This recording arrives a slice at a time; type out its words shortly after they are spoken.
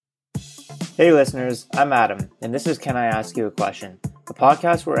Hey listeners, I'm Adam, and this is Can I Ask You a Question? A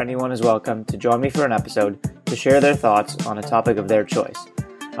podcast where anyone is welcome to join me for an episode to share their thoughts on a topic of their choice.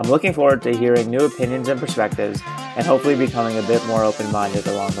 I'm looking forward to hearing new opinions and perspectives, and hopefully becoming a bit more open-minded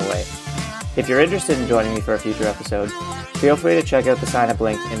along the way. If you're interested in joining me for a future episode, feel free to check out the sign-up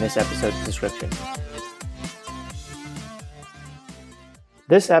link in this episode's description.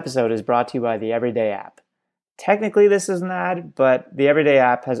 This episode is brought to you by the Everyday app. Technically, this is an ad, but the Everyday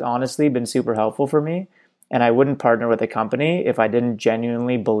app has honestly been super helpful for me, and I wouldn't partner with a company if I didn't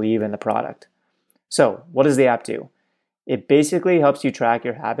genuinely believe in the product. So, what does the app do? It basically helps you track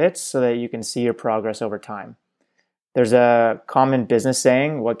your habits so that you can see your progress over time. There's a common business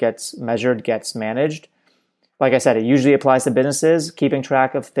saying, what gets measured gets managed. Like I said, it usually applies to businesses, keeping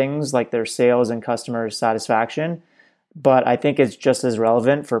track of things like their sales and customer satisfaction, but I think it's just as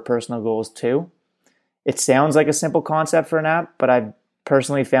relevant for personal goals too. It sounds like a simple concept for an app, but I've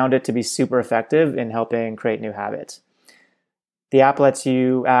personally found it to be super effective in helping create new habits. The app lets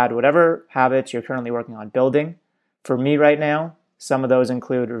you add whatever habits you're currently working on building. For me right now, some of those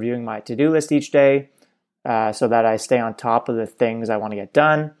include reviewing my to-do list each day so that I stay on top of the things I want to get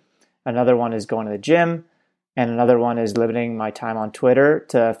done. Another one is going to the gym, and another one is limiting my time on Twitter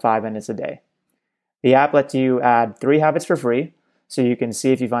to 5 minutes a day. The app lets you add 3 habits for free, so you can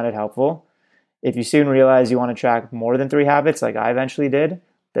see if you find it helpful. If you soon realize you want to track more than 3 habits, like I eventually did,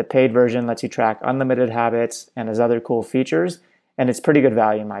 the paid version lets you track unlimited habits and has other cool features, and it's pretty good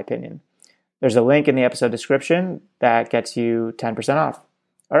value in my opinion. There's a link in the episode description that gets you 10% off.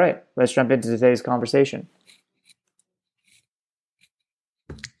 All right, let's jump into today's conversation.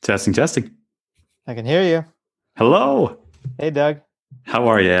 Testing. I can hear you. Hello. Hey, Doug. How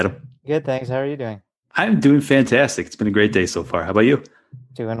are you, Adam? Good, thanks. How are you doing? I'm doing fantastic. It's been a great day so far. How about you?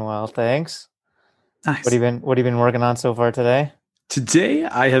 Doing well, thanks. Nice. What have you been working on so far today? Today,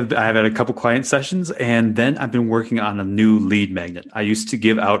 I have had a couple client sessions, and then I've been working on a new lead magnet. I used to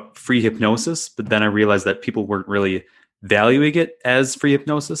give out free hypnosis, but then I realized that people weren't really valuing it as free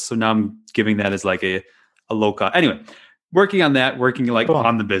hypnosis. So now I'm giving that as like a low cost. Anyway, working on that, cool.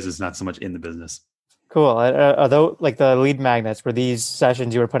 On the business, not so much in the business. Cool. Are those like the lead magnets? Were these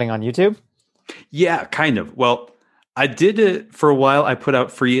sessions you were putting on YouTube? Yeah, kind of. Well, I did it for a while. I put out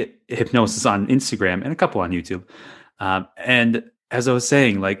free hypnosis on Instagram and a couple on YouTube. And as I was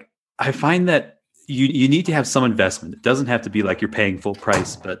saying, like I find that you need to have some investment. It doesn't have to be like you're paying full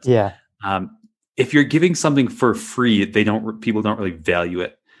price, but yeah. If you're giving something for free, people don't really value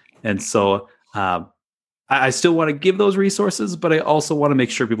it. And so I still want to give those resources, but I also want to make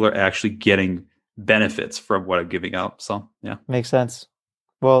sure people are actually getting benefits from what I'm giving out. So yeah, makes sense.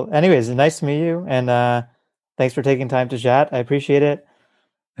 Well, anyways, nice to meet you, and thanks for taking time to chat. I appreciate it.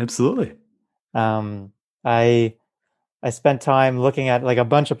 Absolutely. I spent time looking at like a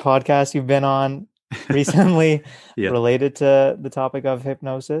bunch of podcasts you've been on recently related to the topic of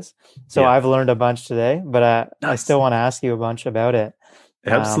hypnosis. So I've learned a bunch today, but nice. I still want to ask you a bunch about it.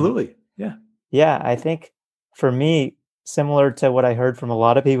 Absolutely. Yeah. I think for me, similar to what I heard from a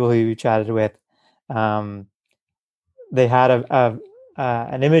lot of people who you chatted with, they had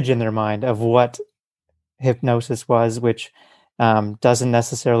an image in their mind of what hypnosis was, which doesn't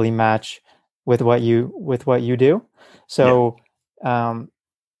necessarily match with what you do. So I'm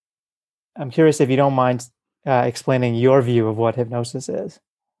curious if you don't mind explaining your view of what hypnosis is.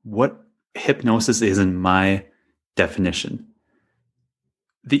 What hypnosis is in my definition.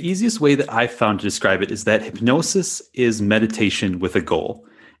 The easiest way that I've found to describe it is that hypnosis is meditation with a goal.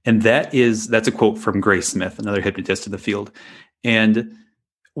 And that's a quote from Grace Smith, another hypnotist in the field. And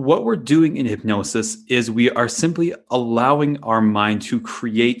what we're doing in hypnosis is we are simply allowing our mind to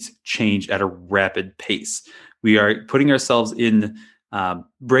create change at a rapid pace. We are putting ourselves in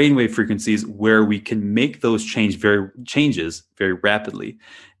brainwave frequencies where we can make those changes very rapidly.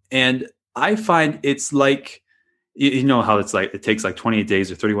 And I find it's like, you know how it's like, it takes like 28 days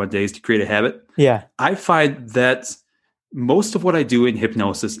or 31 days to create a habit. Yeah. I find that most of what I do in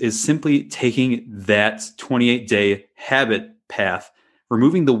hypnosis is simply taking that 28-day habit path,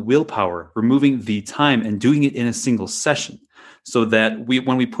 removing the willpower, removing the time, and doing it in a single session so that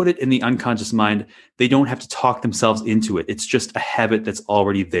when we put it in the unconscious mind, they don't have to talk themselves into it. It's just a habit that's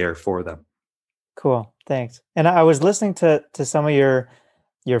already there for them. Cool. Thanks. And I was listening to some of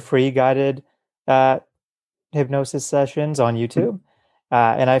your free guided hypnosis sessions on YouTube,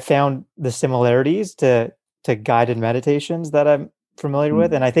 and I found the similarities to guided meditations that I'm familiar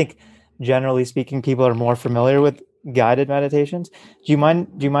with. And I think generally speaking, people are more familiar with guided meditations. Do you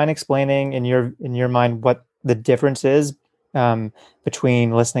mind explaining in your mind what the difference is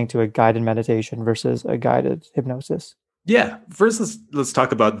between listening to a guided meditation versus a guided hypnosis? Yeah. First, let's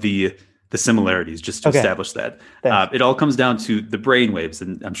talk about the the similarities just to Okay. establish that. Thanks. It all comes down to the brain waves,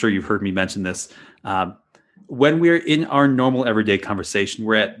 and I'm sure you've heard me mention this. When we're in our normal everyday conversation,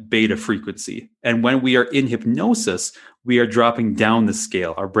 we're at beta frequency. And when we are in hypnosis, we are dropping down the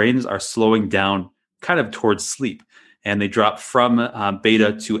scale. Our brains are slowing down kind of towards sleep. And they drop from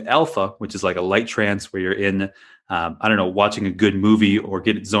beta to alpha, which is like a light trance where you're in, watching a good movie or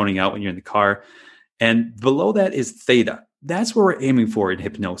zoning out when you're in the car. And below that is theta. That's where we're aiming for in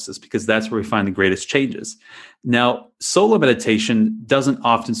hypnosis, because that's where we find the greatest changes. Now, solo meditation doesn't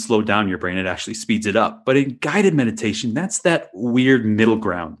often slow down your brain. It actually speeds it up. But in guided meditation, that's that weird middle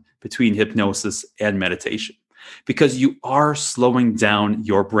ground between hypnosis and meditation, because you are slowing down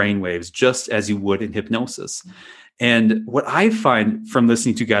your brain waves just as you would in hypnosis. And what I find from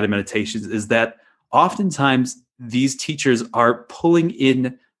listening to guided meditations is that oftentimes these teachers are pulling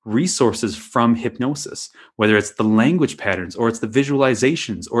in resources from hypnosis, whether it's the language patterns or it's the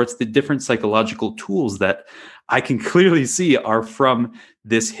visualizations or it's the different psychological tools that I can clearly see are from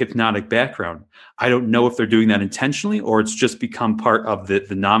this hypnotic background. I don't know if they're doing that intentionally or it's just become part of the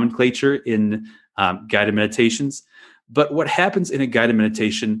nomenclature in guided meditations. But what happens in a guided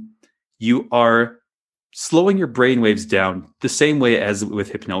meditation, you are slowing your brain waves down the same way as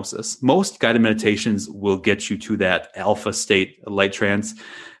with hypnosis. Most guided meditations will get you to that alpha state, light trance.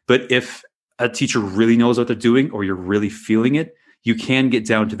 But if a teacher really knows what they're doing or you're really feeling it, you can get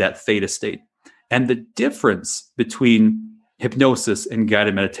down to that theta state. And the difference between hypnosis and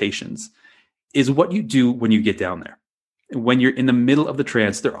guided meditations is what you do when you get down there. When you're in the middle of the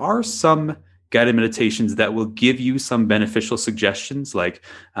trance, there are some guided meditations that will give you some beneficial suggestions, like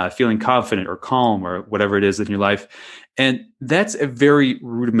feeling confident or calm or whatever it is in your life. And that's a very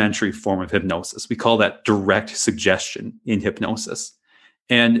rudimentary form of hypnosis. We call that direct suggestion in hypnosis.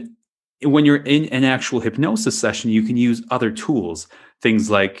 And when you're in an actual hypnosis session, you can use other tools, things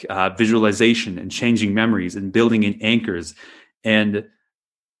like visualization and changing memories and building in anchors. And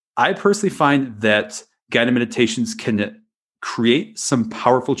I personally find that guided meditations can create some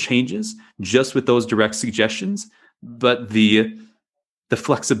powerful changes just with those direct suggestions, but the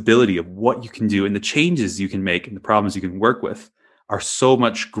flexibility of what you can do and the changes you can make and the problems you can work with are so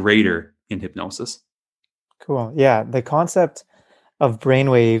much greater in hypnosis. Cool. Yeah, the concept of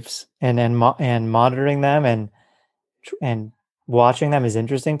brainwaves and monitoring them and watching them is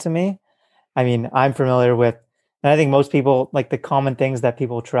interesting to me. I mean, I'm familiar with, and I think most people, like the common things that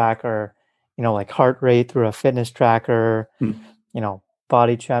people track are, like heart rate through a fitness tracker,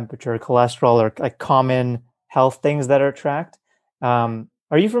 body temperature, cholesterol, or like common health things that are tracked. Are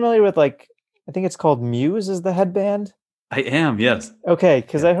you familiar with I think it's called Muse is the headband? I am, yes. Okay,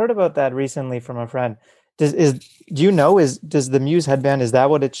 because I heard about that recently from a friend. Does the Muse headband, is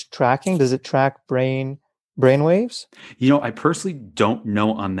that what it's tracking? Does it track brain waves? I personally don't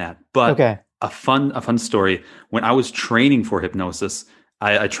know on that, but okay. A fun story. When I was training for hypnosis,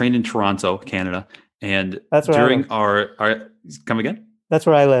 I trained in Toronto, Canada, and that's where during our come again? That's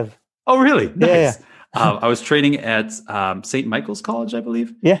where I live. Oh, really? Nice. Yeah. I was training at St. Michael's College, I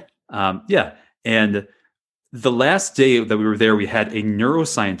believe. Yeah. And the last day that we were there, we had a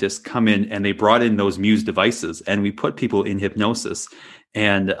neuroscientist come in and they brought in those Muse devices and we put people in hypnosis.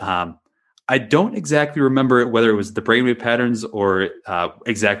 And I don't exactly remember whether it was the brainwave patterns or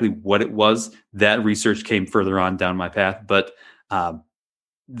exactly what it was. That research came further on down my path. But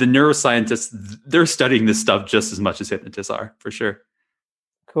the neuroscientists, they're studying this stuff just as much as hypnotists are, for sure.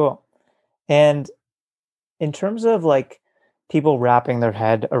 Cool. And in terms of people wrapping their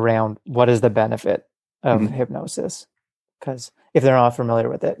head around what is the benefit of hypnosis, because if they're not familiar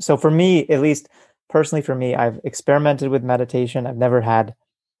with it. So for me, at least personally for me, I've experimented with meditation. I've never had,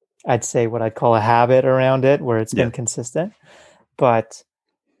 I'd say, what I'd call a habit around it where it's been consistent. But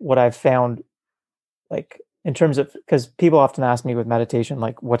what I've found, in terms of, because people often ask me with meditation,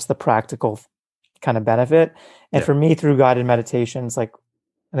 what's the practical kind of benefit? And for me, through guided meditations,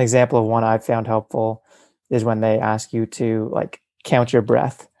 an example of one I've found helpful is when they ask you to count your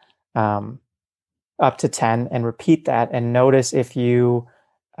breath up to 10 and repeat that and notice if you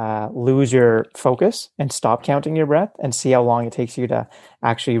lose your focus and stop counting your breath and see how long it takes you to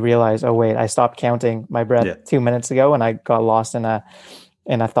actually realize, oh wait, I stopped counting my breath 2 minutes ago and I got lost in a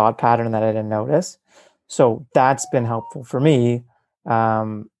thought pattern that I didn't notice. So that's been helpful for me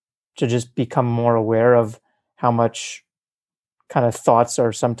to just become more aware of how much kind of thoughts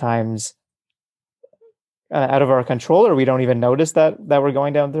are sometimes out of our control, or we don't even notice that we're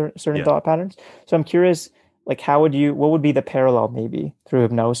going down certain thought patterns. So I'm curious, what would be the parallel maybe through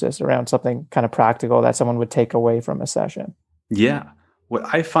hypnosis around something kind of practical that someone would take away from a session? Yeah. What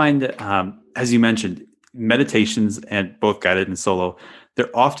I find, as you mentioned, meditations and both guided and solo,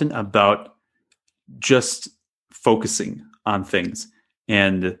 they're often about just focusing on things.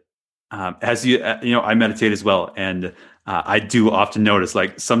 And as I meditate as well, and I do often notice,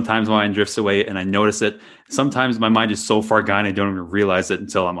 like sometimes my mind drifts away, and I notice it. Sometimes my mind is so far gone, I don't even realize it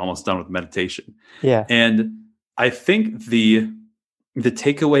until I'm almost done with meditation. Yeah. And I think the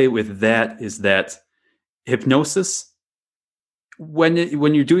takeaway with that is that hypnosis, when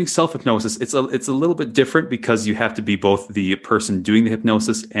you're doing self-hypnosis, it's a little bit different because you have to be both the person doing the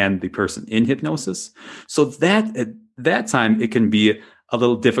hypnosis and the person in hypnosis. So that at that time, it can be a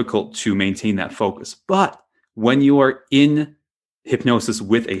little difficult to maintain that focus. But when you are in hypnosis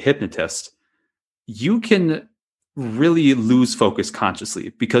with a hypnotist, you can really lose focus consciously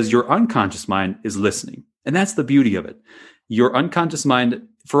because your unconscious mind is listening. And that's the beauty of it. Your unconscious mind,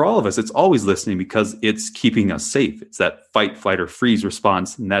 for all of us, it's always listening because it's keeping us safe. It's that fight, flight, or freeze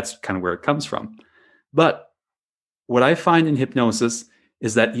response. And that's kind of where it comes from. But what I find in hypnosis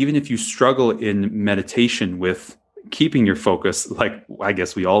is that even if you struggle in meditation with keeping your focus, like I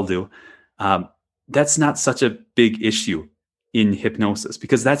guess we all do, that's not such a big issue in hypnosis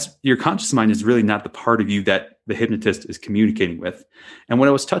because that's your conscious mind is really not the part of you that the hypnotist is communicating with. And what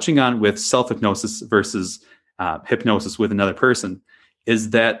I was touching on with self-hypnosis versus hypnosis with another person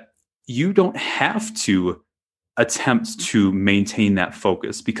is that you don't have to attempt to maintain that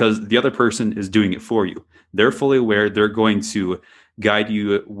focus because the other person is doing it for you. They're fully aware. They're going to guide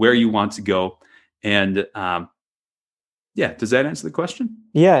you where you want to go. And does that answer the question?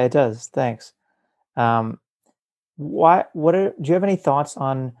 Yeah, it does. Thanks. Do you have any thoughts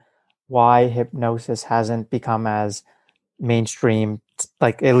on why hypnosis hasn't become as mainstream,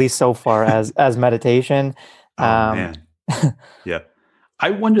 like at least so far as meditation? Man. Yeah. I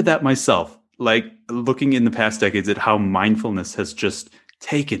wonder that myself, like looking in the past decades at how mindfulness has just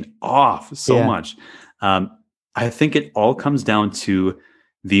taken off so much. I think it all comes down to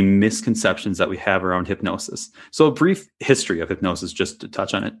the misconceptions that we have around hypnosis. So a brief history of hypnosis, just to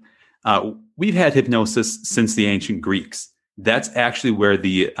touch on it. We've had hypnosis since the ancient Greeks. That's actually where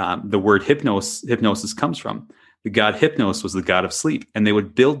the word hypnosis comes from. The god Hypnos was the god of sleep, and they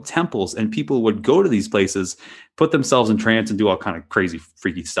would build temples, and people would go to these places, put themselves in trance, and do all kind of crazy,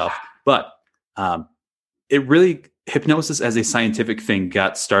 freaky stuff. But hypnosis as a scientific thing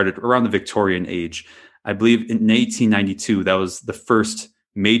got started around the Victorian age. I believe in 1892, that was the first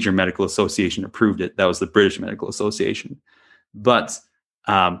major medical association approved it. That was the British Medical Association. But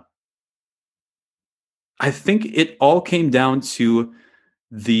I think it all came down to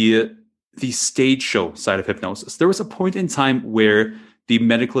the stage show side of hypnosis. There was a point in time where the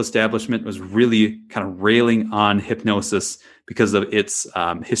medical establishment was really kind of railing on hypnosis because of its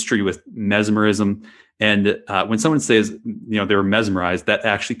history with mesmerism. And when someone says, they were mesmerized, that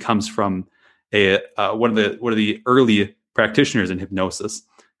actually comes from one of the early practitioners in hypnosis.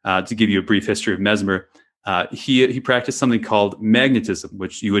 To give you a brief history of Mesmer, he practiced something called magnetism,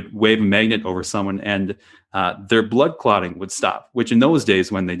 which you would wave a magnet over someone and their blood clotting would stop, which in those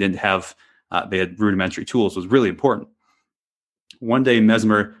days when they didn't have, they had rudimentary tools, was really important. One day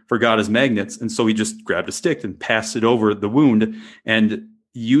Mesmer forgot his magnets, and so he just grabbed a stick and passed it over the wound, and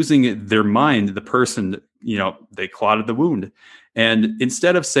using their mind, the person, they clotted the wound. And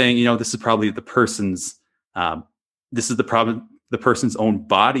instead of saying, this is probably the person's, the person's own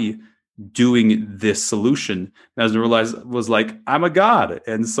body doing this solution, Mesmer was like, I'm a god.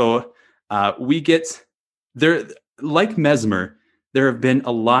 And so we get there, like Mesmer, there have been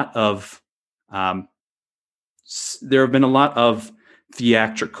a lot of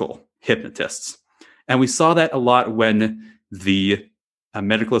theatrical hypnotists. And we saw that a lot when the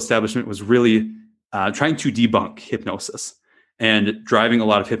medical establishment was really trying to debunk hypnosis and driving a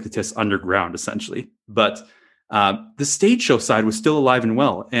lot of hypnotists underground, essentially. But the stage show side was still alive and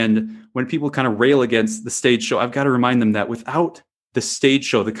well. And when people kind of rail against the stage show, I've got to remind them that without the stage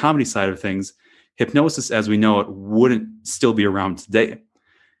show, the comedy side of things, hypnosis as we know it wouldn't still be around today.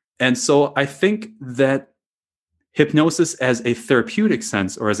 And so I think that hypnosis as a therapeutic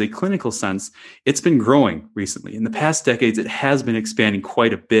sense or as a clinical sense, it's been growing recently. In the past decades, it has been expanding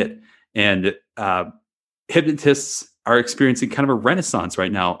quite a bit. And hypnotists are experiencing kind of a renaissance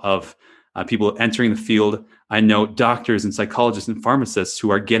right now of people entering the field. I know doctors and psychologists and pharmacists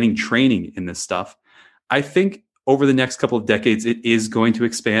who are getting training in this stuff. I think over the next couple of decades, it is going to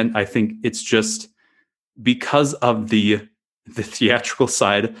expand. I think it's just because of the theatrical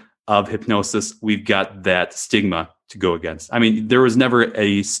side of hypnosis, we've got that stigma to go against. I mean, there was never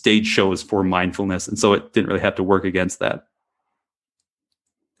a stage shows for mindfulness, and so it didn't really have to work against that.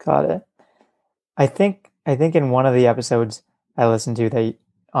 Got it. I think in one of the episodes I listened to that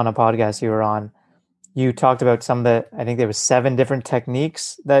on a podcast you were on, you talked about some of the, I think there was 7 different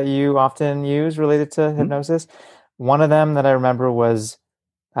techniques that you often use related to Mhm. hypnosis. One of them that I remember was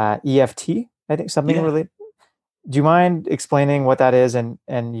EFT, I think something Yeah, related. Do you mind explaining what that is and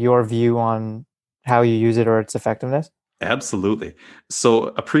your view on how you use it or its effectiveness? absolutely. So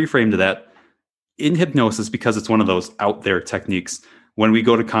a pre-frame to that, in hypnosis, because it's one of those out there techniques, when we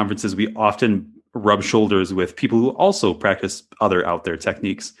go to conferences, we often rub shoulders with people who also practice other out there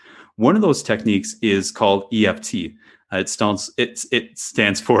techniques. One of those techniques is called EFT. It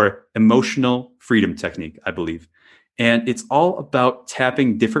stands for Emotional Freedom Technique, I believe. And it's all about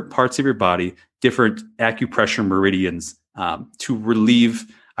tapping different parts of your body, different acupressure meridians to relieve,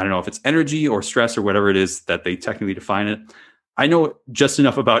 I don't know if it's energy or stress or whatever it is that they technically define it. I know just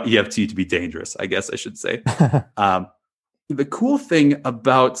enough about EFT to be dangerous, I guess I should say. Um, the cool thing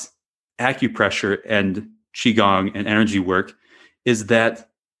about acupressure and Qigong and energy work is that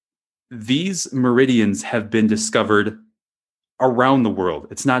these meridians have been discovered around the world.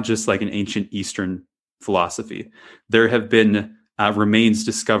 It's not just like an ancient Eastern philosophy. There have been remains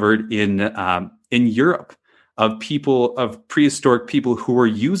discovered in Europe of people, of prehistoric people who were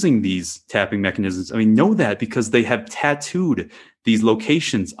using these tapping mechanisms. I mean, know that because they have tattooed these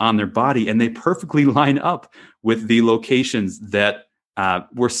locations on their body, and they perfectly line up with the locations that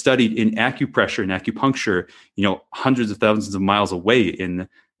were studied in acupressure and acupuncture, hundreds of thousands of miles away in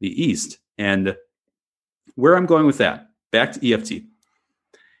the East. And where I'm going with that, back to EFT.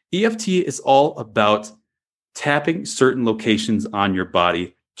 EFT is all about tapping certain locations on your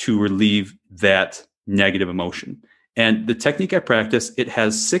body to relieve that negative emotion. And the technique I practice, it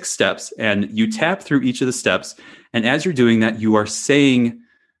has 6 steps, and you tap through each of the steps. And as you're doing that, you are saying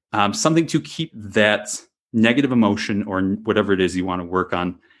something to keep that negative emotion or whatever it is you want to work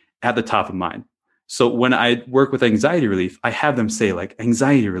on at the top of mind. So when I work with anxiety relief, I have them say like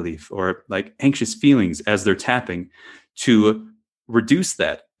anxiety relief or like anxious feelings as they're tapping to reduce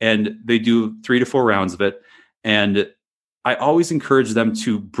that. And they do 3 to 4 rounds of it. And I always encourage them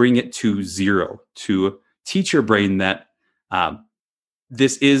to bring it to 0, to teach your brain that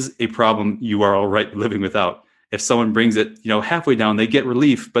this is a problem you are all right living without. If someone brings it, halfway down, they get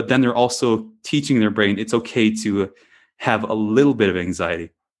relief, but then they're also teaching their brain it's okay to have a little bit of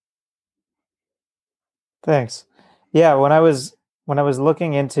anxiety. Thanks. Yeah, when I was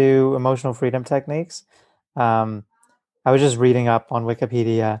looking into emotional freedom techniques, um, I was just reading up on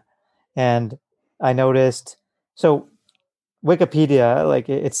Wikipedia, and I noticed so Wikipedia, like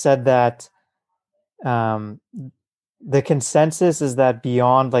it said that um, the consensus is that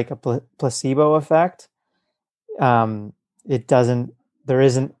beyond like a placebo effect, um, it doesn't. There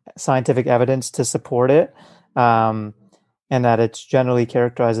isn't scientific evidence to support it, um, and that it's generally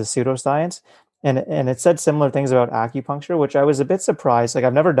characterized as pseudoscience. And it said similar things about acupuncture, which I was a bit surprised. Like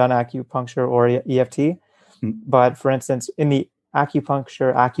I've never done acupuncture or EFT, Mm. but for instance, in the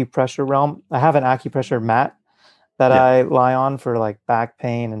acupressure realm, I have an acupressure mat that Yeah. I lie on for like back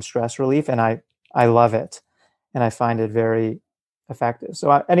pain and stress relief, and I love it, and I find it very effective. So,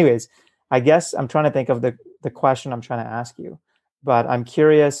 anyways, I guess I'm trying to think of the question I'm trying to ask you, but I'm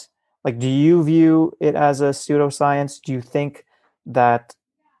curious. Like, do you view it as a pseudoscience? Do you think that,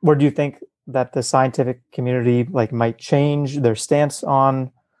 or do you think that the scientific community like might change their stance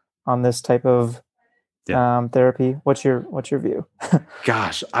on this type of Yeah. therapy? What's your view?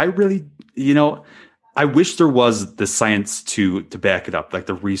 Gosh, I really, I wish there was the science to back it up, like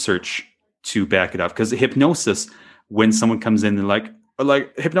the research to back it up. Because hypnosis, when someone comes in and like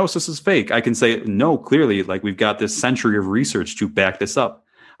hypnosis is fake, I can say no. Clearly, like we've got this century of research to back this up.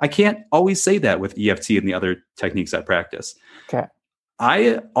 I can't always say that with EFT and the other techniques I practice. Okay.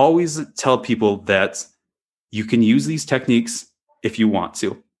 I always tell people that you can use these techniques if you want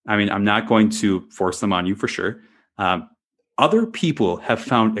to. I mean, I'm not going to force them on you for sure. Um, Other people have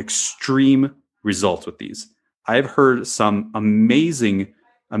found extreme results with these. I've heard some amazing,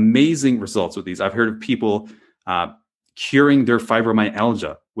 amazing results with these. I've heard of people curing their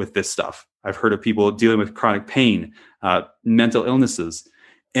fibromyalgia with this stuff. I've heard of people dealing with chronic pain, mental illnesses.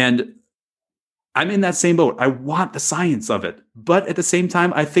 And I'm in that same boat. I want the science of it. But at the same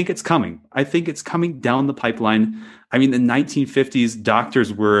time, I think it's coming. I think it's coming down the pipeline. I mean, in the 1950s,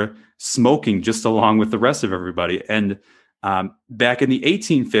 doctors were smoking just along with the rest of everybody. And back in the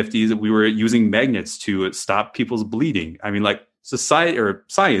 1850s, we were using magnets to stop people's bleeding. I mean, like society or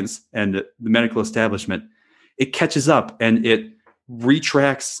science and the medical establishment, it catches up and it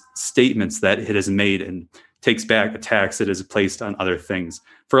retracts statements that it has made and takes back attacks it has placed on other things.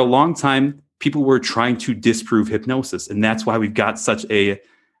 For a long time, people were trying to disprove hypnosis, and that's why we've got such a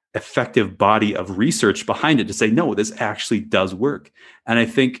effective body of research behind it to say, no, this actually does work. And I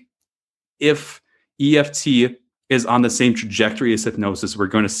think if EFT is on the same trajectory as hypnosis. We're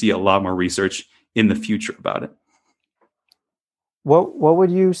going to see a lot more research in the future about it. What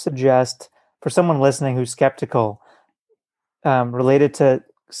would you suggest for someone listening who's skeptical related to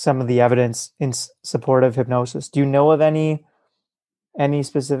some of the evidence in support of hypnosis? Do you know of any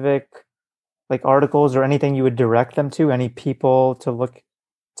specific like articles or anything you would direct them to? Any people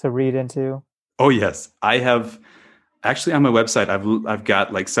to read into? Oh yes, I have. Actually, on my website, I've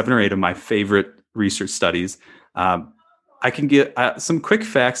got like 7 or 8 of my favorite research studies. I can get some quick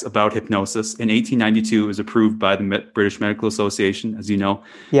facts about hypnosis. In 1892, it was approved by the British Medical Association, as you know.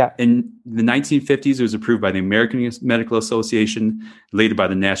 Yeah. In the 1950s, it was approved by the American Medical Association, later by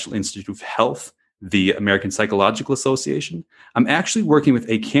the National Institute of Health, the American Psychological Association. I'm actually working with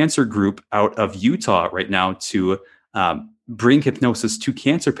a cancer group out of Utah right now to bring hypnosis to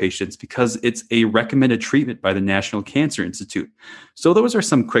cancer patients because it's a recommended treatment by the National Cancer Institute. So those are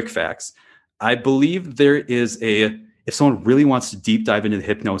some quick facts. I believe there is if someone really wants to deep dive into the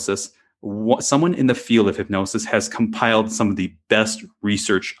hypnosis, someone in the field of hypnosis has compiled some of the best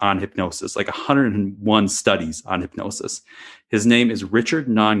research on hypnosis, like 101 studies on hypnosis. His name is Richard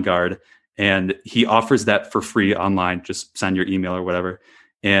Nongard, and he offers that for free online. Just send your email or whatever.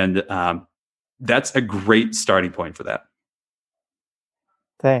 And that's a great starting point for that.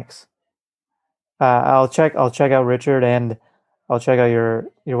 Thanks. I'll check out Richard, and I'll check out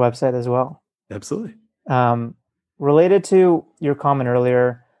your website as well. Absolutely. Related to your comment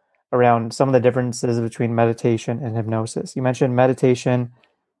earlier around some of the differences between meditation and hypnosis, you mentioned meditation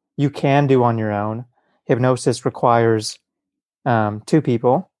you can do on your own. Hypnosis requires 2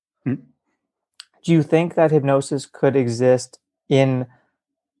 people. Mm-hmm. Do you think that hypnosis could exist in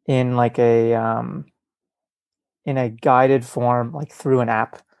like in a guided form, like through an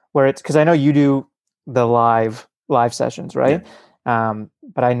app, where it's, because I know you do the live sessions, right? Yeah.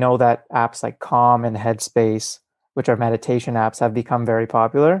 But I know that apps like Calm and Headspace, which are meditation apps, have become very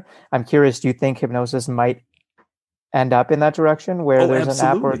popular. I'm curious, do you think hypnosis might end up in that direction where there's absolutely.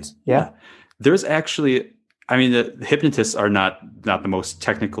 an app where it's, yeah? There's actually, I mean, the hypnotists are not the most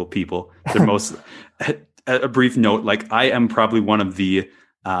technical people. They're most, a brief note, like I am probably one of the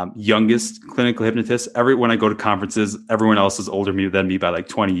youngest clinical hypnotists. When I go to conferences, everyone else is older than me by like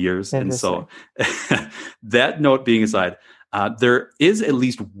 20 years. And so that note being aside, there is at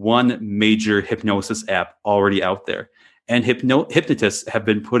least one major hypnosis app already out there. And hypnotists have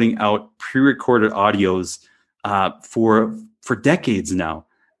been putting out pre-recorded audios for decades now.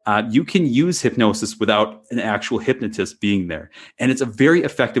 You can use hypnosis without an actual hypnotist being there. And it's a very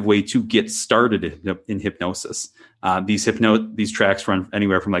effective way to get started in hypnosis. These tracks run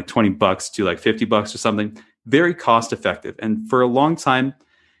anywhere from like $20 to like $50 or something. Very cost effective. And for a long time,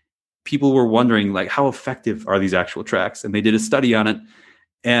 people were wondering, like, how effective are these actual tracks? And they did a study on it.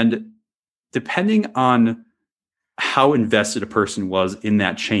 And depending on how invested a person was in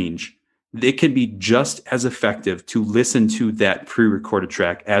that change, it can be just as effective to listen to that pre-recorded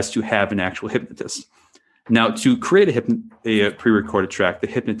track as to have an actual hypnotist. Now, to create a pre-recorded track, the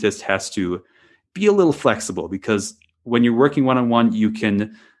hypnotist has to be a little flexible, because when you're working one-on-one, you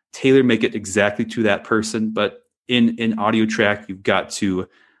can tailor make it exactly to that person. But in an audio track, you've got to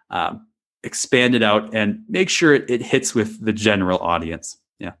expand it out and make sure it hits with the general audience.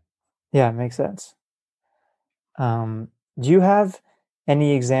 Yeah, it makes sense. Do you have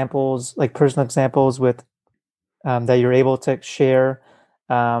any examples, like personal examples with that you're able to share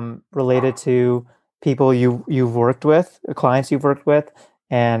related to people you've worked with, clients you've worked with,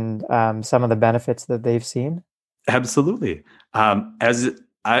 and some of the benefits that they've seen? Absolutely. As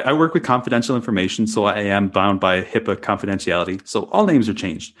I work with confidential information, so I am bound by HIPAA confidentiality. So all names are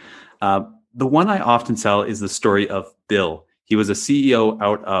changed. The one I often tell is the story of Bill. He was a CEO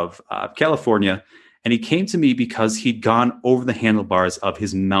out of California, and he came to me because he'd gone over the handlebars of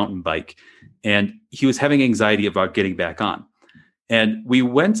his mountain bike, and he was having anxiety about getting back on. And we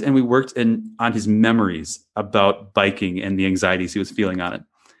went and we worked on his memories about biking and the anxieties he was feeling on it.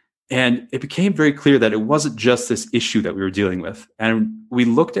 And it became very clear that it wasn't just this issue that we were dealing with. And we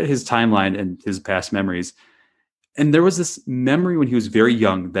looked at his timeline and his past memories. And there was this memory when he was very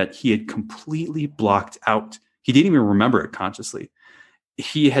young that he had completely blocked out. He didn't even remember it consciously.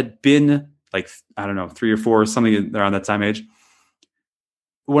 He had been like, I don't know, 3 or 4, something around that time age.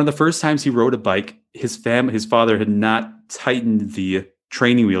 One of the first times he rode a bike, his father had not tightened the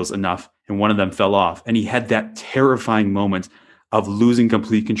training wheels enough, and one of them fell off. And he had that terrifying moment of losing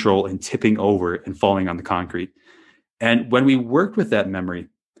complete control and tipping over and falling on the concrete. And when we worked with that memory,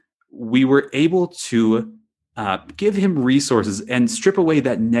 we were able to give him resources and strip away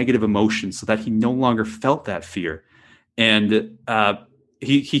that negative emotion so that he no longer felt that fear. And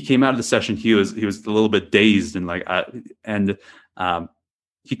he came out of the session. He was a little bit dazed and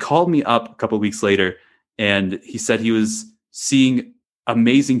he called me up a couple of weeks later, and he said he was seeing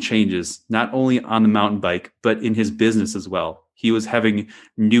amazing changes, not only on the mountain bike, but in his business as well. He was having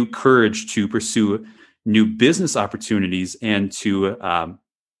new courage to pursue new business opportunities and to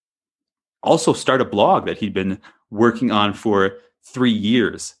also start a blog that he'd been working on for 3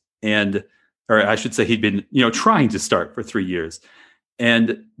 years. Or I should say he'd been, trying to start for 3 years.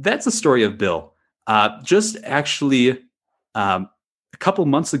 And that's the story of Bill. Just actually, a couple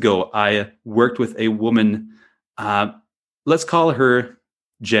months ago, I worked with a woman, let's call her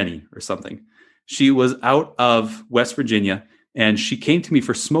Jenny or something. She was out of West Virginia, and she came to me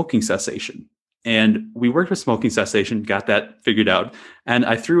for smoking cessation. And we worked with smoking cessation, got that figured out. And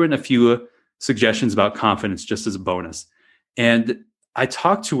I threw in a few suggestions about confidence just as a bonus. And I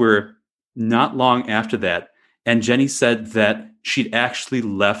talked to her not long after that. And Jenny said that she'd actually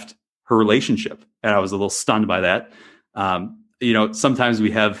left her relationship. And I was a little stunned by that. Sometimes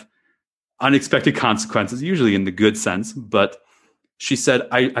we have unexpected consequences, usually in the good sense. But she said,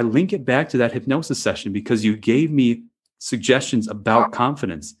 I link it back to that hypnosis session because you gave me suggestions about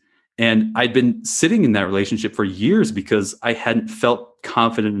confidence. And I'd been sitting in that relationship for years because I hadn't felt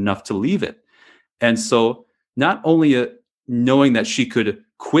confident enough to leave it. And so not only knowing that she could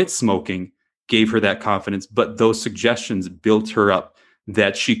quit smoking gave her that confidence, but those suggestions built her up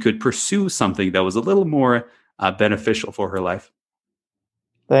that she could pursue something that was a little more beneficial for her life.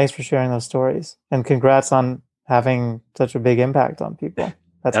 Thanks for sharing those stories, and congrats on having such a big impact on people.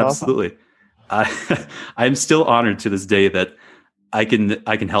 That's absolutely awesome. I'm still honored to this day that I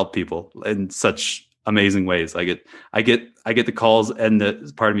can help people in such amazing ways. I get the calls, and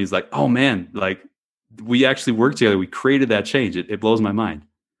the part of me is like, oh man, like we actually worked together. We created that change. It blows my mind.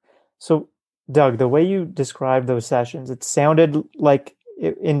 So Doug, the way you described those sessions, it sounded like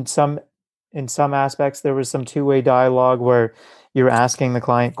in some aspects there was some two-way dialogue where you're asking the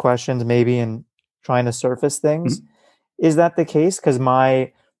client questions maybe and trying to surface things. Mm-hmm. Is that the case? Because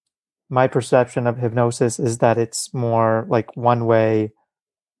my perception of hypnosis is that it's more like one way,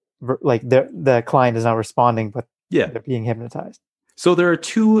 like the client is not responding, but they're being hypnotized. So there are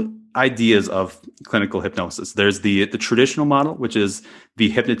two ideas of clinical hypnosis. There's the traditional model, which is the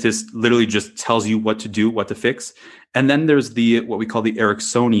hypnotist literally just tells you what to do, what to fix. And then there's what we call the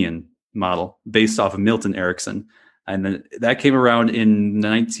Ericksonian model, based off of Milton Erickson. And then that came around in the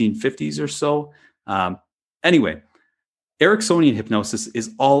 1950s or so. Anyway, Ericksonian hypnosis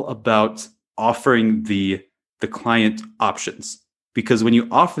is all about offering the client options, because when you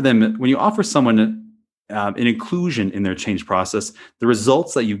offer someone an inclusion in their change process, the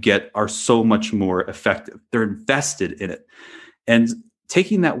results that you get are so much more effective. They're invested in it. And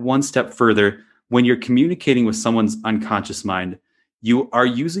taking that one step further, when you're communicating with someone's unconscious mind, you are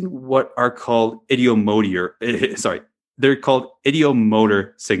using what are called they're called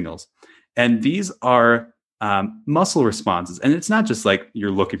ideomotor signals. And these are muscle responses. And it's not just like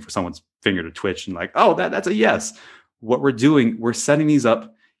you're looking for someone's finger to twitch and like, oh, that's a yes. What we're doing, we're setting these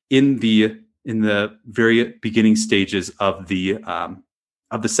up in the very beginning stages of the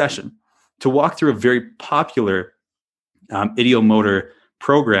session. To walk through a very popular ideomotor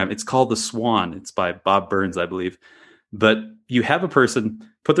program, it's called the SWAN. It's by Bob Burns, I believe. But you have a person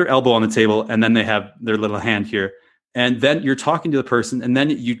put their elbow on the table, and then they have their little hand here, and then you're talking to the person, and then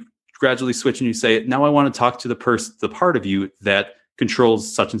you gradually switch and you say, now I want to talk to the part of you that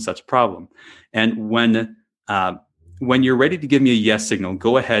controls such and such a problem. And when you're ready to give me a yes signal,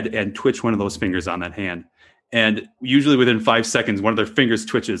 go ahead and twitch one of those fingers on that hand. And usually within 5 seconds, one of their fingers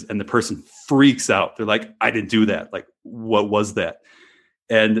twitches and the person freaks out. They're like, I didn't do that. Like, what was that?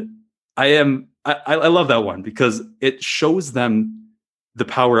 And I love that one because it shows them the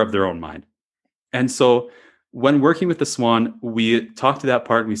power of their own mind. And so when working with the SWAN, we talk to that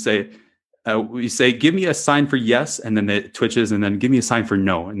part and we say, give me a sign for yes. And then it twitches, and then give me a sign for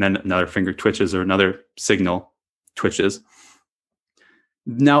no. And then another finger twitches or another signal twitches.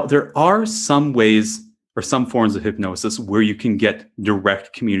 Now, there are some ways or some forms of hypnosis where you can get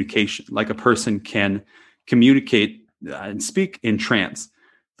direct communication, like a person can communicate and speak in trance.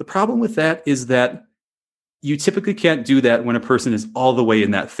 The problem with that is that you typically can't do that when a person is all the way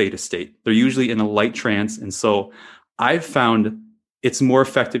in that theta state. They're usually in a light trance. And so I've found it's more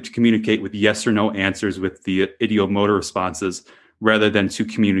effective to communicate with yes or no answers with the ideomotor responses rather than to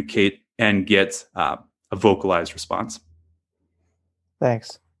communicate and get a vocalized response.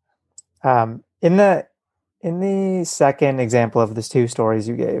 Thanks. In the second example of the two stories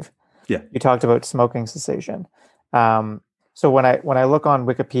you gave, you talked about smoking cessation. So when I look on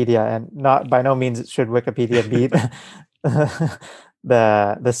Wikipedia, and not by no means should Wikipedia beat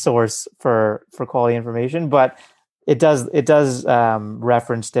the source for quality information, but it does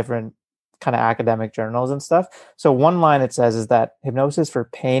reference different kind of academic journals and stuff. So one line it says is that hypnosis for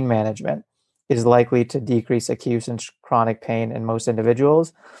pain management is likely to decrease acute and chronic pain in most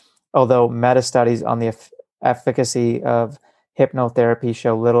individuals, although meta studies on the efficacy of hypnotherapy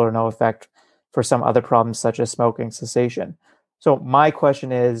show little or no effect for some other problems such as smoking cessation. So my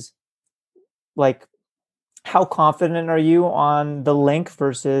question is, like, how confident are you on the link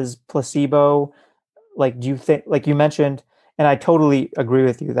versus placebo? Like, do you think, like you mentioned, and I totally agree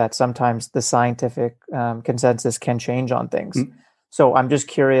with you that sometimes the scientific consensus can change on things. Mm. So I'm just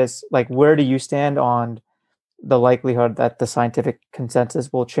curious, like, where do you stand on the likelihood that the scientific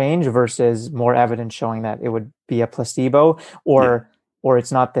consensus will change versus more evidence showing that it would be a placebo, or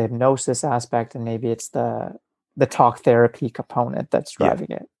it's not the hypnosis aspect and maybe it's the talk therapy component that's driving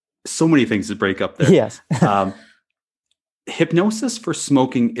it? So many things to break up there. Yes. Hypnosis for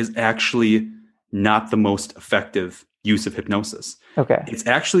smoking is actually not the most effective use of hypnosis. Okay. It's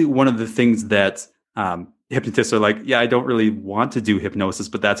actually one of the things that hypnotists are like, yeah, I don't really want to do hypnosis,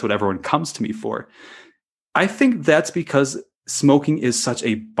 but that's what everyone comes to me for. I think that's because smoking is such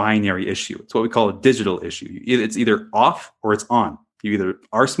a binary issue. It's what we call a digital issue. It's either off or it's on. You either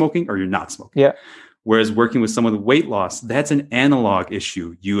are smoking or you're not smoking. Yeah. Whereas working with someone with weight loss, that's an analog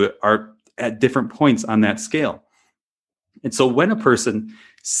issue. You are at different points on that scale. And so when a person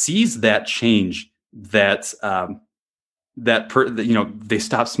sees that change, that they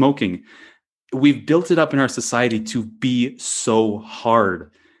stop smoking, we've built it up in our society to be so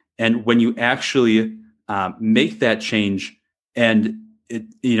hard. And when you actually make that change and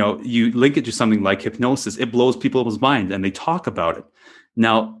you link it to something like hypnosis, it blows people's mind and they talk about it.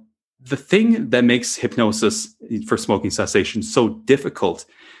 Now, the thing that makes hypnosis for smoking cessation so difficult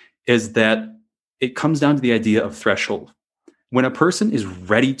is that it comes down to the idea of threshold. When a person is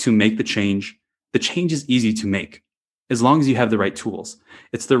ready to make the change is easy to make as long as you have the right tools.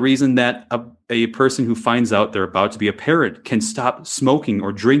 It's the reason that a person who finds out they're about to be a parent can stop smoking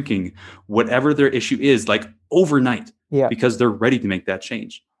or drinking, whatever their issue is, like overnight, because they're ready to make that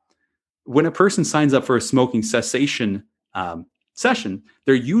change. When a person signs up for a smoking cessation session,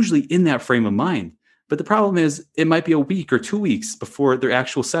 they're usually in that frame of mind. But the problem is it might be a week or 2 weeks before their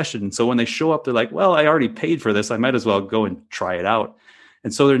actual session. So when they show up, they're like, well, I already paid for this. I might as well go and try it out.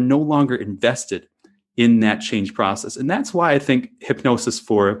 And so they're no longer invested in that change process. And that's why I think hypnosis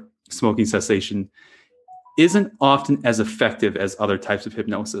for smoking cessation isn't often as effective as other types of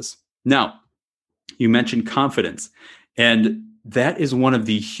hypnosis. Now, you mentioned confidence. And that is one of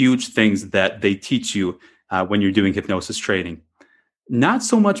the huge things that they teach you when you're doing hypnosis training. Not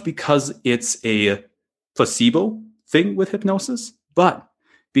so much because it's a placebo thing with hypnosis, but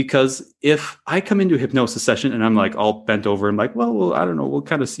because if I come into a hypnosis session and I'm like all bent over and like, well, I don't know, we'll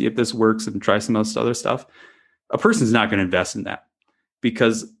kind of see if this works and try some other stuff, a person's not going to invest in that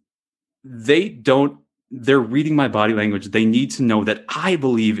because they're reading my body language. They need to know that I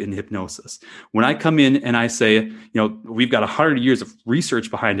believe in hypnosis. When I come in and I say, we've got 100 years of research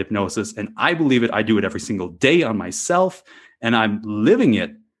behind hypnosis and I believe it, I do it every single day on myself and I'm living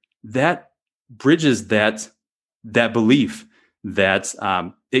it, that bridges that belief that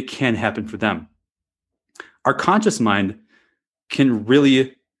it can happen for them. Our conscious mind can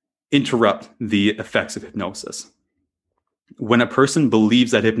really interrupt the effects of hypnosis. When a person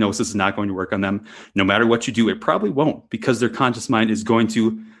believes that hypnosis is not going to work on them, no matter what you do, it probably won't, because their conscious mind is going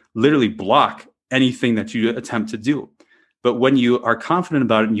to literally block anything that you attempt to do. But when you are confident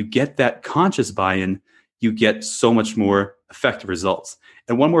about it and you get that conscious buy-in, you get so much more effective results.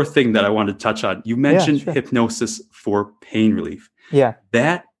 And one more thing that I wanted to touch on, you mentioned hypnosis for pain relief. Yeah.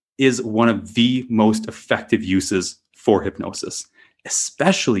 That is one of the most effective uses for hypnosis,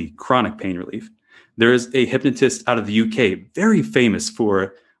 especially chronic pain relief. There is a hypnotist out of the UK, very famous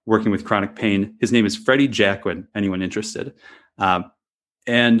for working with chronic pain. His name is Freddie Jacquin, anyone interested.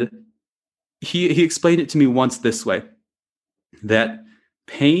 And he explained it to me once this way, that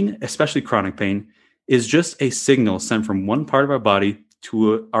pain, especially chronic pain, is just a signal sent from one part of our body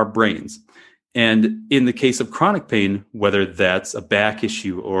to our brains. And in the case of chronic pain, whether that's a back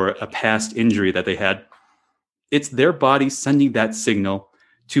issue or a past injury that they had, it's their body sending that signal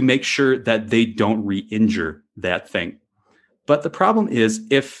to make sure that they don't re-injure that thing. But the problem is,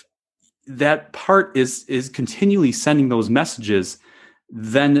 if that part is continually sending those messages,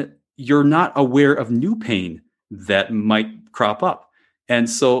 then you're not aware of new pain that might crop up. And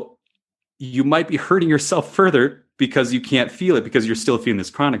so you might be hurting yourself further because you can't feel it because you're still feeling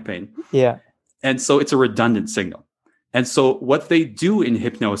this chronic pain. Yeah. And so it's a redundant signal. And so what they do in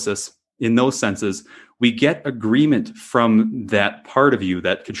hypnosis, in those senses, we get agreement from that part of you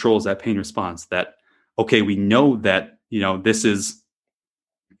that controls that pain response that, okay, we know that, this is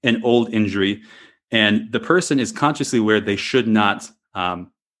an old injury and the person is consciously aware they should not,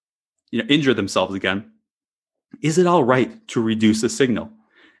 injure themselves again. Is it all right to reduce the signal?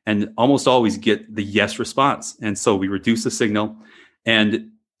 And almost always get the yes response. And so we reduce the signal,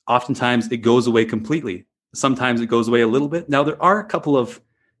 and oftentimes it goes away completely. Sometimes it goes away a little bit. Now, there are a couple of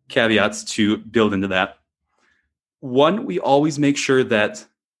caveats to build into that. One, we always make sure that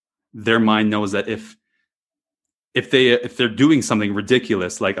their mind knows that if they're doing something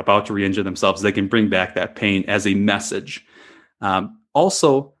ridiculous, like about to re-injure themselves, they can bring back that pain as a message.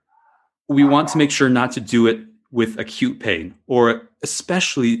 Also, we want to make sure not to do it with acute pain, or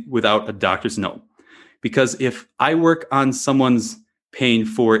especially without a doctor's note. Because if I work on someone's pain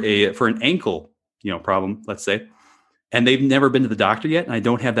for an ankle, problem, let's say, and they've never been to the doctor yet, and I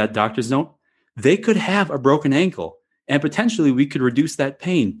don't have that doctor's note, they could have a broken ankle, and potentially we could reduce that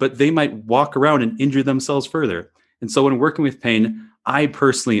pain, but they might walk around and injure themselves further. And so when working with pain, I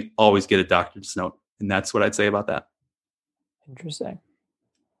personally always get a doctor's note, and that's what I'd say about that. Interesting.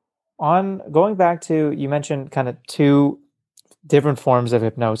 On going back to, you mentioned kind of two different forms of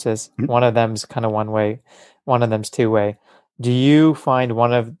hypnosis. Mm-hmm. One of them's kind of one way, one of them's two way. Do you find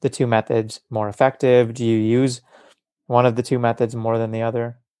one of the two methods more effective? Do you use one of the two methods more than the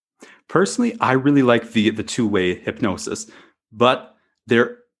other? Personally, I really like the two-way hypnosis, but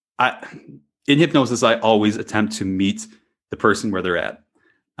in hypnosis, I always attempt to meet the person where they're at.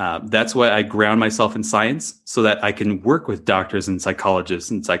 That's why I ground myself in science, so that I can work with doctors and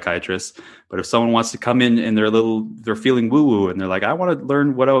psychologists and psychiatrists. But if someone wants to come in and they're feeling woo-woo and they're like, I want to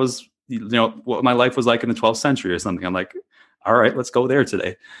learn what what my life was like in the 12th century or something, I'm like, all right, let's go there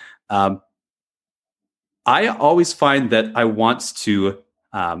today. I always find that I want to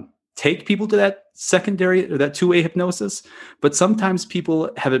take people to that secondary or that two-way hypnosis, but sometimes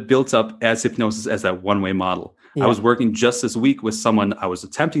people have it built up as hypnosis as that one-way model. Yeah. I was working just this week with someone. I was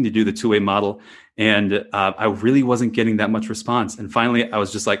attempting to do the two-way model, and I really wasn't getting that much response. And finally, I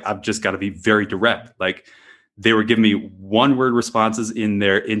was just like, I've just got to be very direct. Like, they were giving me one-word responses in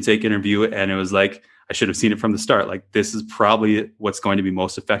their intake interview, and it was like, I should have seen it from the start. Like, this is probably what's going to be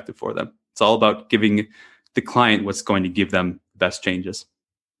most effective for them. It's all about giving the client what's going to give them the best changes.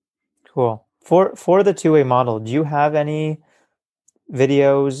 Cool. For the two-way model, do you have any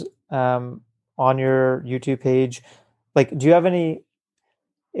videos on your YouTube page? Like, do you have any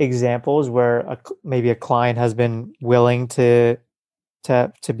examples where maybe a client has been willing to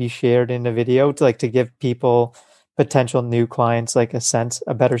be shared in a video to give people, potential new clients, like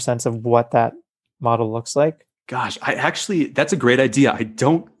a better sense of what that model looks like? Gosh, that's a great idea. I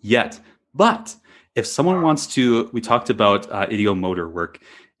don't yet, but if someone wants to, we talked about ideomotor work.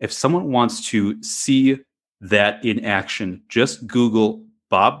 If someone wants to see that in action, just Google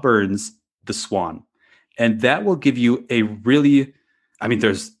Bob Burns, The Swan. And that will give you I'm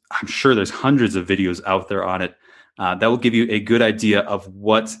sure there's hundreds of videos out there on it. That will give you a good idea of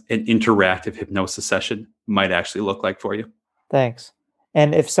what an interactive hypnosis session might actually look like for you. Thanks.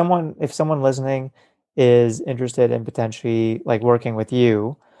 And if someone listening is interested in potentially working with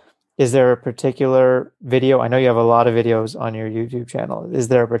you, is there a particular video? I know you have a lot of videos on your YouTube channel. Is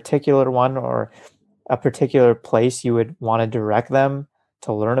there a particular one or a particular place you would want to direct them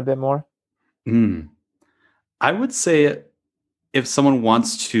to learn a bit more? I would say if someone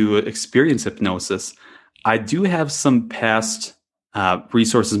wants to experience hypnosis, I do have some past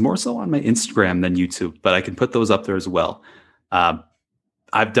resources, more so on my Instagram than YouTube, but I can put those up there as well.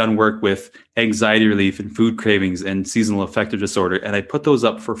 I've done work with anxiety relief and food cravings and seasonal affective disorder, and I put those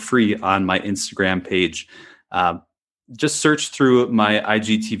up for free on my Instagram page. Just search through my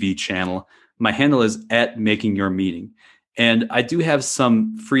IGTV channel. My handle is @makingyourmeaning. And I do have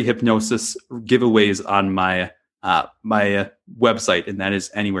some free hypnosis giveaways on my website, and that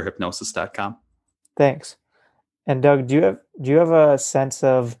is anywherehypnosis.com. Thanks. And Doug, do you have a sense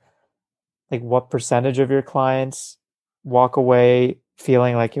of what percentage of your clients walk away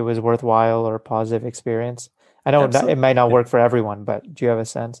feeling like it was worthwhile or a positive experience? I know it might not work for everyone, but do you have a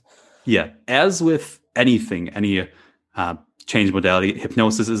sense? Yeah. As with anything, any change modality,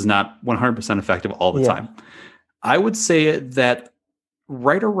 hypnosis is not 100% effective all the time. I would say that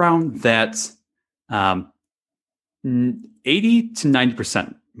right around that 80 to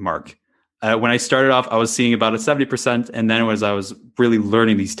 90% mark. When I started off, I was seeing about a 70%. And then as I was really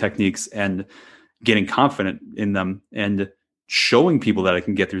learning these techniques and getting confident in them and showing people that I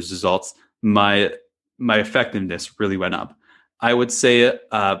can get these results, my effectiveness really went up. I would say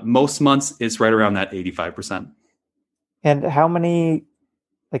most months it's right around that 85%. And how many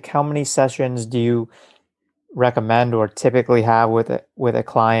sessions do you recommend or typically have with a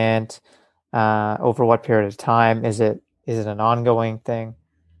client? Over what period of time? Is it an ongoing thing?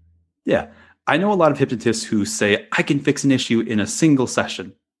 Yeah. I know a lot of hypnotists who say, I can fix an issue in a single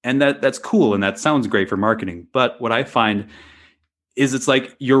session. And that's cool. And that sounds great for marketing. But what I find is it's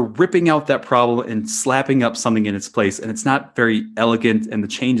like you're ripping out that problem and slapping up something in its place. And it's not very elegant. And the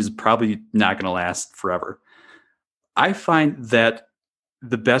change is probably not going to last forever. I find that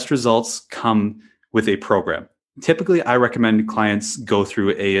the best results come with a program. Typically, I recommend clients go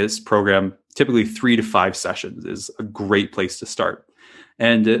through a program. Typically 3 to 5 sessions is a great place to start.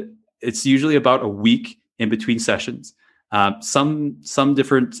 And it's usually about a week in between sessions. Some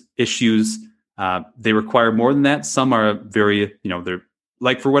different issues, they require more than that. Some are very, they're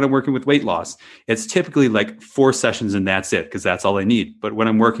like for when I'm working with weight loss, it's typically like 4 sessions and that's it, because that's all I need. But when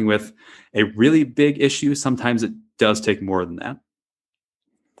I'm working with a really big issue, sometimes it does take more than that.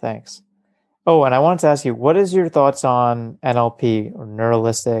 Thanks. Oh, and I wanted to ask you, what is your thoughts on NLP or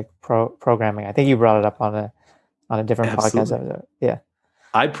neuralistic programming? I think you brought it up on a different podcast episode. Yeah.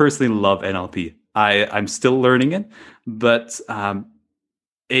 I personally love NLP. I'm still learning it, but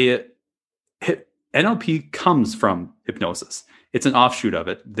NLP comes from hypnosis. It's an offshoot of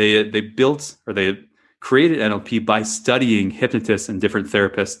it. They built or they created NLP by studying hypnotists and different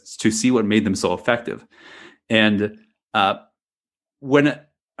therapists to see what made them so effective. And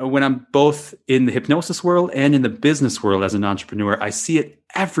when I'm both in the hypnosis world and in the business world as an entrepreneur, I see it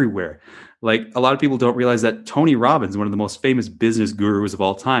everywhere. Like a lot of people don't realize that Tony Robbins, one of the most famous business gurus of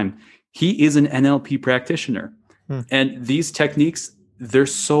all time, he is an NLP practitioner. And these techniques, they're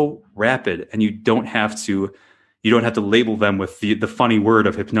so rapid, and you don't have to label them with the funny word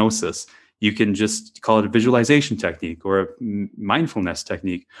of hypnosis. You can just call it a visualization technique or a mindfulness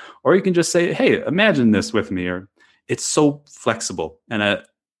technique, or you can just say, hey, imagine this with me. Or it's so flexible, and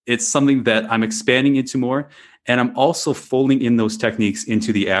it's something that I'm expanding into more. And I'm also folding in those techniques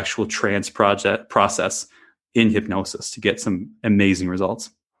into the actual trance process in hypnosis to get some amazing results.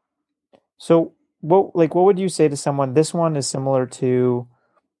 So what would you say to someone? This one is similar to,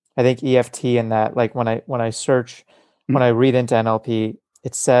 I think, EFT in that, like when I read into NLP,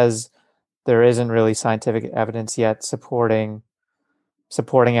 it says there isn't really scientific evidence yet supporting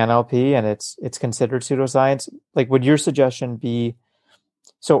NLP, and it's considered pseudoscience. Like, would your suggestion be?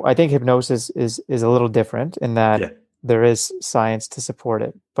 So I think hypnosis is a little different in that there is science to support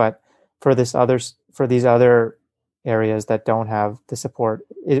it, but for these other areas that don't have the support,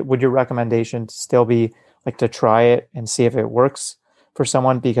 would your recommendation still be like to try it and see if it works for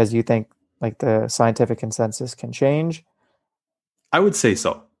someone because you think like the scientific consensus can change? I would say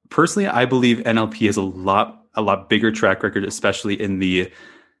so. Personally, I believe NLP has a lot bigger track record, especially in the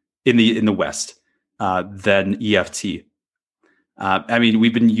West, than EFT. I mean,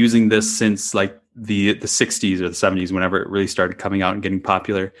 we've been using this since like the 60s or the 70s, whenever it really started coming out and getting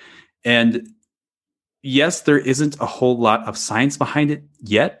popular. And yes, there isn't a whole lot of science behind it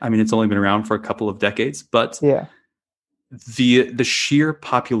yet. I mean, it's only been around for a couple of decades, but the sheer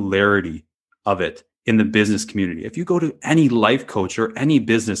popularity of it in the business community. If you go to any life coach or any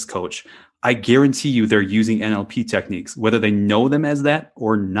business coach, I guarantee you they're using NLP techniques, whether they know them as that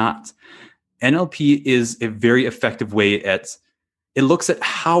or not. NLP is a very effective way it looks at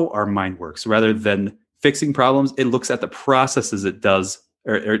how our mind works rather than fixing problems. It looks at the processes it does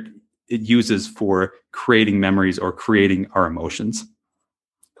or it uses for creating memories or creating our emotions.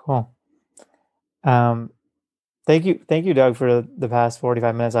 Cool. Thank you, Doug, for the past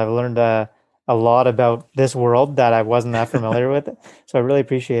 45 minutes. I've learned a lot about this world that I wasn't that familiar with. So I really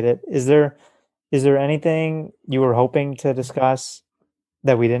appreciate it. Is there anything you were hoping to discuss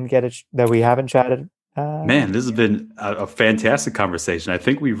that we didn't that we haven't chatted? Man, this has been a fantastic conversation. I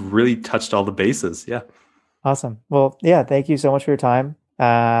think we've really touched all the bases. Yeah. Awesome. Well, yeah, thank you so much for your time.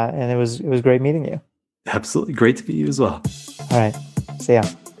 And it was great meeting you. Absolutely. Great to meet you as well. All right. See ya.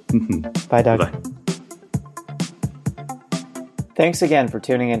 Bye, Doug. Bye. Thanks again for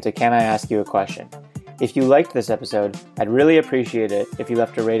tuning in to Can I Ask You a Question? If you liked this episode, I'd really appreciate it if you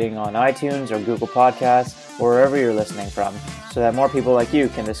left a rating on iTunes or Google Podcasts or wherever you're listening from so that more people like you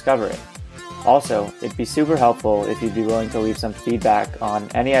can discover it. Also, it'd be super helpful if you'd be willing to leave some feedback on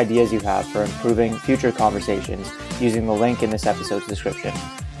any ideas you have for improving future conversations using the link in this episode's description.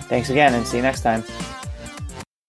 Thanks again, and see you next time.